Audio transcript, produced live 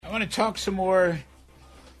I want to talk some more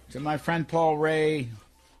to my friend Paul Ray,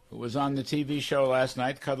 who was on the TV show last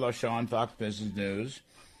night, Kudlow Show on Fox Business News,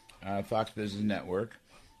 Fox Business Network,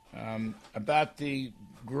 about the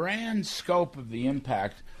grand scope of the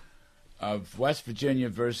impact of West Virginia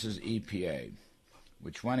versus EPA,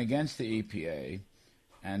 which went against the EPA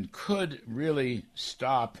and could really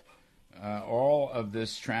stop all of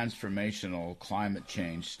this transformational climate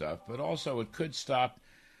change stuff, but also it could stop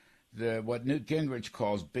what Newt Gingrich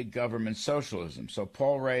calls big government socialism. So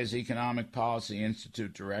Paul Ray is Economic Policy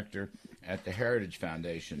Institute Director at the Heritage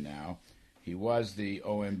Foundation now. He was the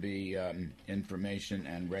OMB Information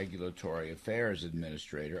and Regulatory Affairs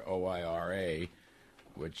Administrator, OIRA,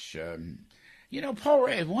 which, Paul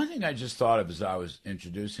Ray, one thing I just thought of as I was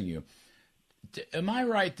introducing you, am I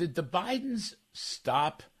right? Did the Bidens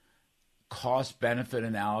stop cost-benefit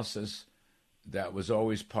analysis that was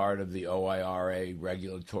always part of the OIRA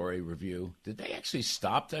regulatory review? Did they actually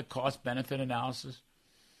stop that cost-benefit analysis?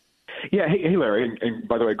 Yeah. Hey, Larry. And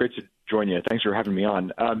by the way, great to join you. Thanks for having me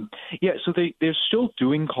on. So they're still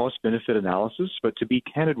doing cost-benefit analysis, but to be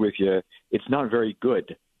candid with you, it's not very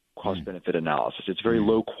good cost-benefit analysis. It's very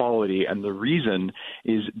low quality, and the reason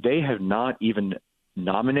is they have not even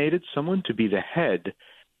nominated someone to be the head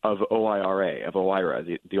of OIRA,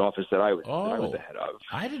 the office that I was the head of.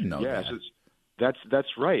 I didn't know that. Yes, that's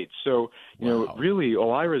right. So, really,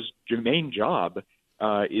 OIRA's main job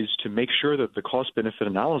is to make sure that the cost-benefit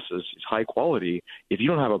analysis is high quality. If you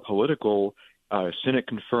don't have a political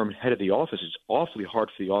Senate-confirmed head of the office, it's awfully hard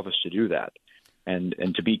for the office to do that. And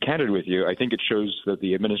to be candid with you, I think it shows that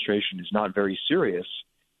the administration is not very serious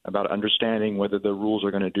about understanding whether the rules are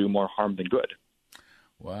going to do more harm than good.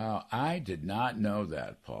 Wow, I did not know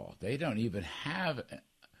that, Paul. They don't even have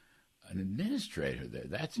an administrator there.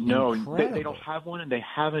 That's incredible. No, they don't have one, and they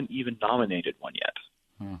haven't even nominated one yet.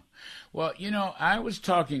 Huh. Well, I was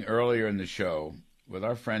talking earlier in the show with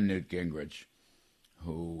our friend Newt Gingrich,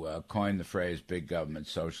 who coined the phrase big government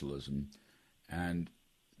socialism, and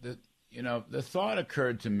the thought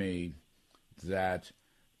occurred to me that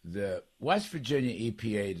the West Virginia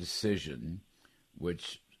EPA decision,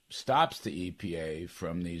 which stops the EPA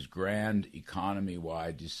from these grand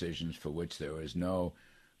economy-wide decisions for which there is no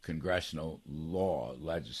congressional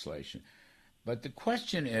legislation. But the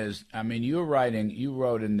question is, you wrote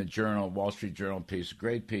in the Journal, Wall Street Journal piece, a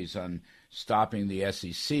great piece on stopping the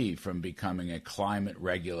SEC from becoming a climate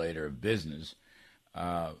regulator of business,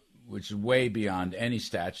 which is way beyond any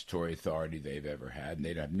statutory authority they've ever had, and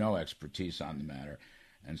they'd have no expertise on the matter,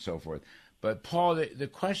 and so forth. But, Paul, the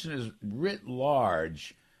question is, writ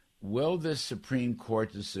large, will this Supreme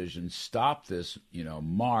Court decision stop this,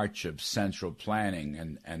 march of central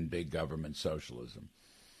planning and big government socialism?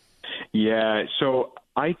 Yeah, so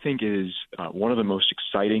I think it is one of the most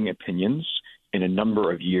exciting opinions in a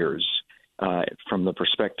number of years from the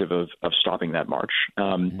perspective of stopping that march.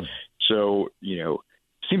 So,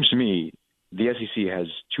 seems to me the SEC has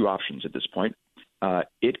two options at this point.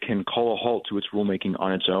 It can call a halt to its rulemaking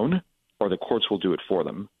on its own, or the courts will do it for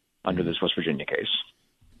them under this West Virginia case.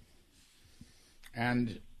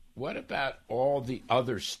 And what about all the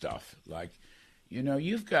other stuff? Like,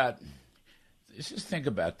 you've got, just think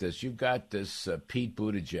about this. You've got this Pete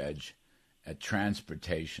Buttigieg at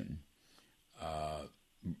transportation. I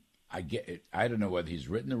don't know whether he's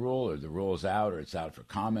written the rule or the rule is out or it's out for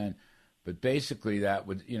comment. But basically that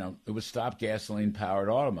would, it would stop gasoline-powered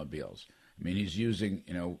automobiles. He's using,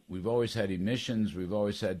 we've always had emissions. We've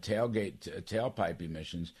always had tailpipe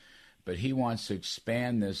emissions. But he wants to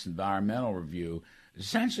expand this environmental review.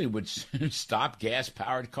 Essentially would stop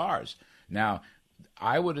gas-powered cars. Now,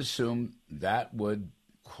 I would assume that would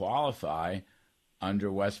qualify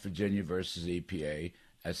under West Virginia versus EPA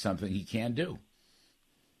as something he can do.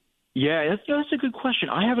 Yeah, that's a good question.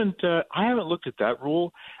 I haven't looked at that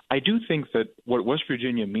rule. I do think that what West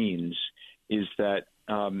Virginia means is that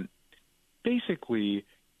basically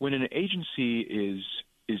when an agency is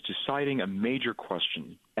deciding a major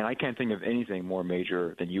question, and I can't think of anything more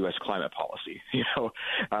major than U.S. climate policy.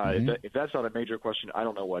 If that's not a major question, I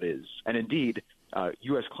don't know what is. And indeed,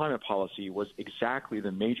 U.S. climate policy was exactly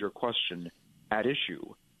the major question at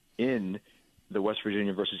issue in the West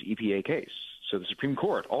Virginia versus EPA case. So the Supreme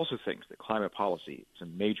Court also thinks that climate policy is a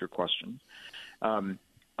major question.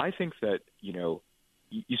 I think that,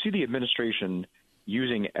 you see the administration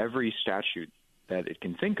using every statute that it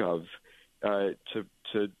can think of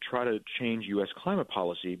to try to change U.S. climate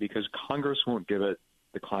policy because Congress won't give it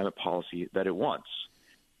the climate policy that it wants.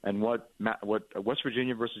 And what West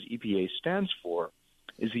Virginia versus EPA stands for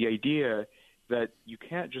is the idea that you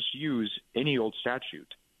can't just use any old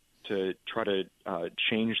statute to try to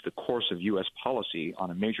change the course of U.S. policy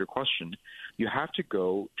on a major question, you have to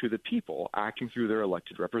go to the people acting through their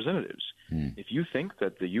elected representatives. If you think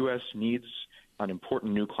that the U.S. needs an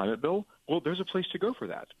important new climate bill, well, there's a place to go for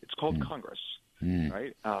that. It's called Congress,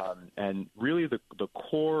 right? And really the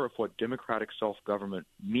core of what democratic self-government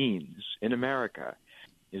means in America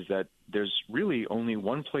is that there's really only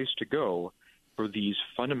one place to go for these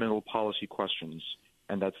fundamental policy questions,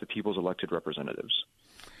 and that's the people's elected representatives.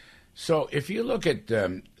 So if you look at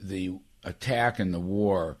the attack and the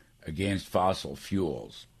war against fossil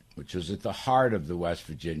fuels, which is at the heart of the West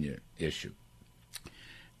Virginia issue,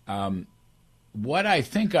 what I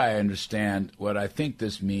think I understand, what I think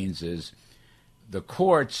this means is the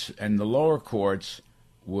courts and the lower courts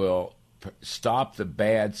will stop the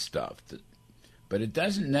bad stuff, but it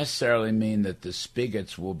doesn't necessarily mean that the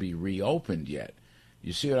spigots will be reopened yet.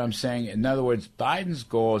 You see what I'm saying? In other words, Biden's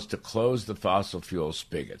goal is to close the fossil fuel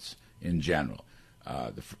spigots in general,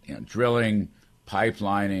 drilling,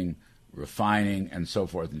 pipelining, refining, and so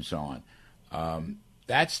forth and so on.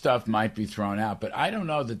 That stuff might be thrown out, but I don't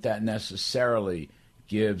know that that necessarily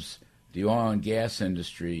gives the oil and gas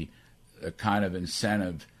industry a kind of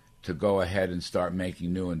incentive to go ahead and start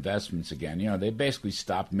making new investments again. You know, they basically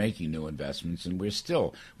stopped making new investments, and we're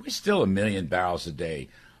still 1 million barrels a day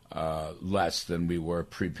less than we were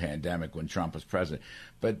pre-pandemic when Trump was president.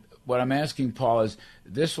 But what I'm asking, Paul, is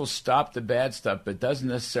this will stop the bad stuff, but doesn't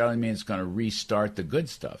necessarily mean it's going to restart the good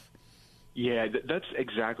stuff. Yeah, that's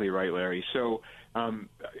exactly right, Larry. So,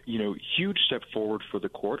 huge step forward for the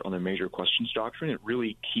court on the major questions doctrine. It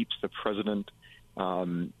really keeps the president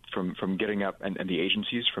from getting up and the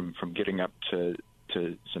agencies from getting up to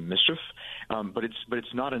some mischief, but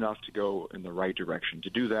it's not enough to go in the right direction. To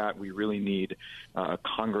do that, we really need a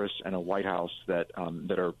Congress and a White House that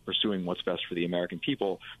are pursuing what's best for the American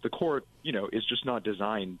people. The court, is just not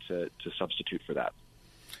designed to substitute for that.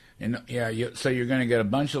 And so you're going to get a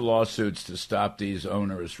bunch of lawsuits to stop these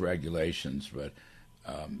onerous regulations, but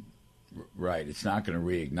right, it's not going to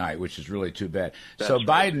reignite, which is really too bad. So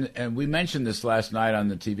Biden, and we mentioned this last night on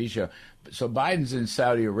the TV show. So Biden's in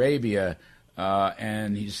Saudi Arabia.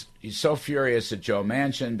 And he's so furious at Joe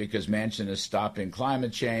Manchin because Manchin is stopping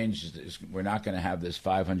climate change. We're not going to have this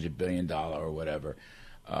 $500 billion or whatever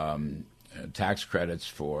tax credits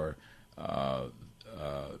for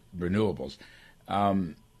renewables.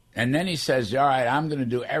 And then he says, all right, I'm going to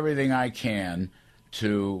do everything I can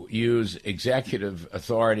to use executive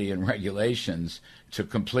authority and regulations to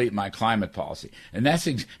complete my climate policy. And that's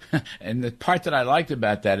and the part that I liked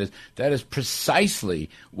about that is precisely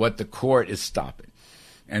what the court is stopping.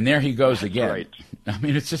 And there he goes again. Right. I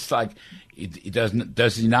mean, it's just like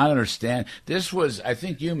does he not understand? This was, I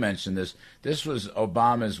think you mentioned this. This was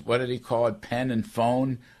Obama's, what did he call it, pen and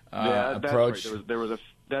phone approach. Right.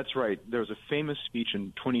 That's right. There was a famous speech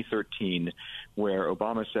in 2013 where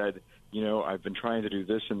Obama said, I've been trying to do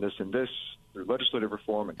this and this and this through legislative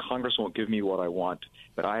reform, and Congress won't give me what I want,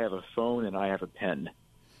 but I have a phone and I have a pen,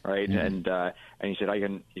 right? Mm-hmm. And he said,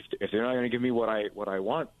 if they're not going to give me what I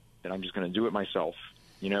want, then I'm just going to do it myself,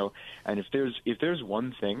 And if there's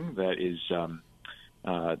one thing that is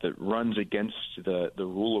that runs against the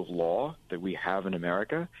rule of law that we have in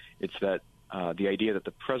America, it's that the idea that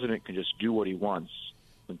the president can just do what he wants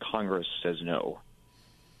when Congress says no.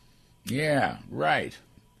 Yeah, right.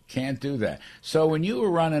 Can't do that. So when you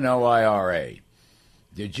were running OIRA,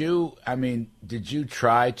 did you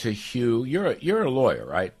try to hew? You're a lawyer,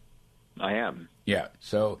 right? I am. Yeah.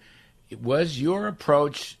 So was your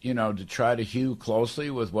approach, to try to hew closely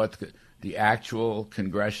with what the actual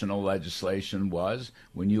congressional legislation was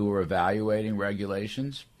when you were evaluating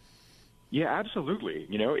regulations? Yeah, absolutely.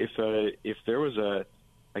 If there was a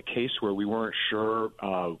case where we weren't sure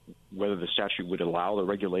whether the statute would allow the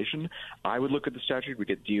regulation, I would look at the statute. We'd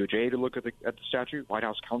get DOJ to look at the statute, White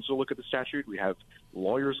House counsel look at the statute. We'd have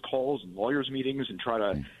lawyers' calls and lawyers' meetings and try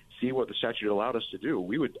to see what the statute allowed us to do.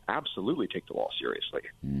 We would absolutely take the law seriously.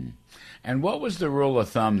 And what was the rule of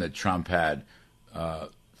thumb that Trump had?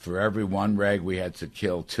 For every one reg, we had to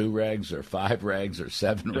kill 2 regs or 5 regs or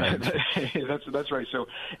 7 regs? That's right. So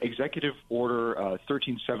Executive Order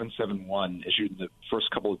 13771, issued in the first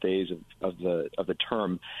couple of days of the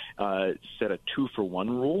term, set a 2-for-1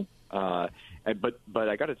 rule. But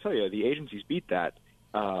I got to tell you, the agencies beat that.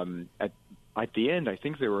 At the end, I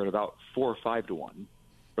think they were at about 4 or 5 to 1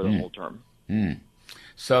 for the whole term.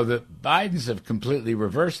 So the Bidens have completely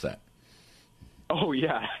reversed that. Oh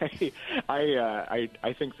yeah, I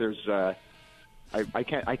think there's I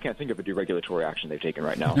can't think of a deregulatory action they've taken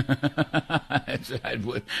right now.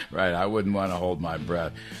 I wouldn't want to hold my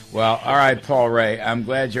breath. Well, all right, Paul Ray, I'm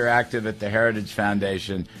glad you're active at the Heritage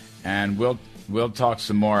Foundation. and we'll talk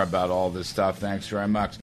some more about all this stuff. Thanks very much.